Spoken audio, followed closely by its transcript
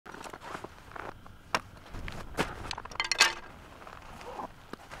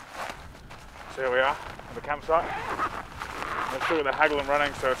So here we are at the campsite. I've still got the haggle and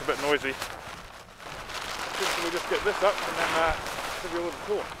running, so it's a bit noisy. So we just get this up and then it should be all of the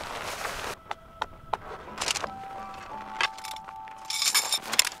cool.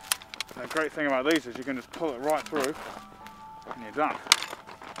 The great thing about these is you can just pull it right through and you're done.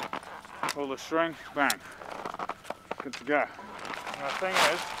 Pull the string, bang, good to go. And the thing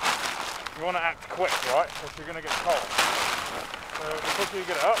is, you want to act quick, right? Because you're going to get cold. So the quicker you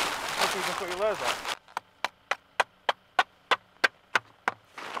get it up, the quicker you can put your layers on.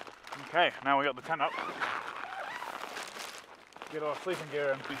 Okay, now we got the tent up. Get our sleeping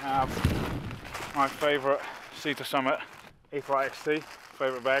gear in. We have my favourite Sea to Summit E4 XT,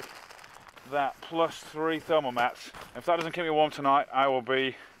 favourite bag. That plus 3 thermal mats. If that doesn't keep me warm tonight, I will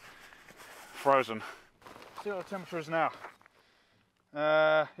be frozen. See what the temperature is now.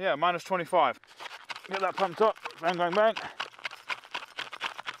 Yeah, minus 25. Get that pumped up, bang, bang, bang.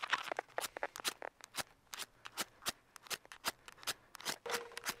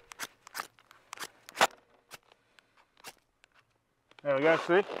 There we go,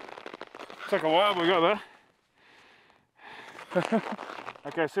 see? Took a while, but we got there.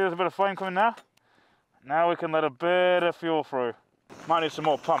 Okay, see there's a bit of flame coming now? Now we can let a bit of fuel through. Might need some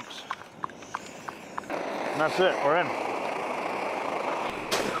more pumps. And that's it, we're in.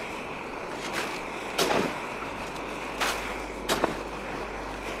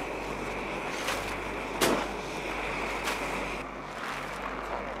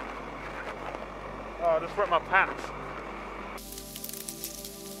 Oh, I just ripped my pants.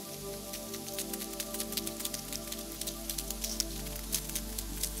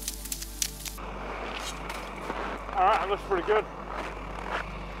 Alright, that looks pretty good.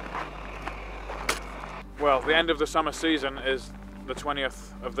 Well, the end of the summer season is the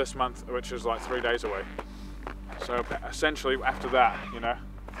 20th of this month, which is like 3 days away. So essentially after that, you know,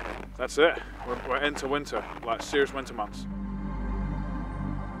 that's it. We're into winter, like serious winter months.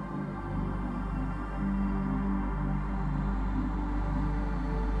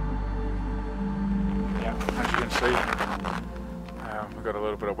 Yeah, as you can see, we've got a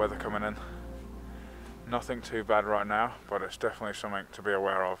little bit of weather coming in. Nothing too bad right now, but it's definitely something to be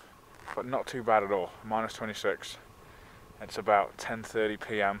aware of. But not too bad at all, minus 26. It's about 10:30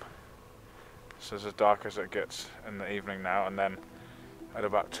 p.m. So it's as dark as it gets in the evening now, and then at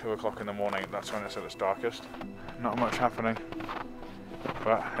about 2 o'clock in the morning, that's when it's at its darkest. Not much happening,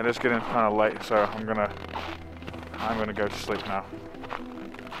 but it is getting kind of late, so I'm gonna go to sleep now.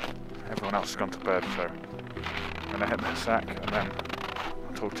 Everyone else has gone to bed, so I'm gonna hit the sack and then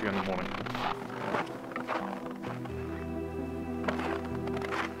I'll talk to you in the morning.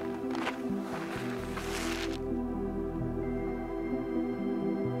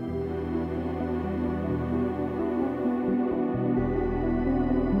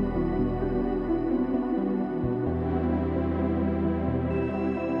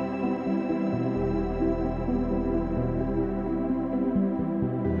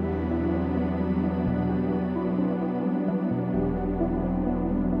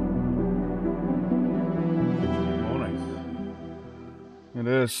 It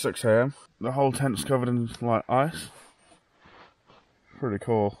is 6 AM. The whole tent's covered in like ice. Pretty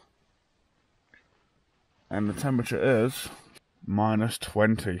cool. And the temperature is minus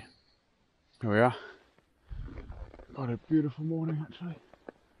 20. Here we are. Got a beautiful morning actually.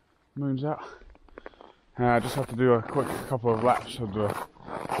 Moon's out. I just have to do a quick couple of laps of the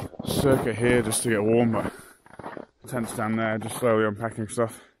circuit here just to get warm, but the tent's down there, just slowly unpacking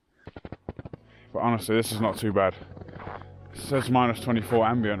stuff. But honestly, this is not too bad. It says minus 24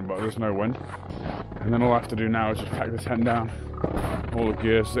 ambient, but there's no wind. And then all I have to do now is just pack the tent down, all the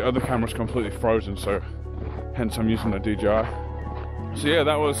gears. The other camera's completely frozen, so hence I'm using the DJI. So yeah,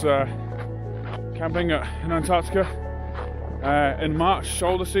 that was camping in Antarctica in March,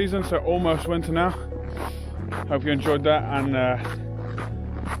 shoulder season, so almost winter now. Hope you enjoyed that, and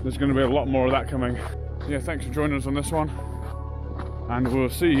there's going to be a lot more of that coming. Yeah, thanks for joining us on this one, and we'll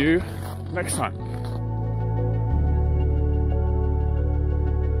see you next time.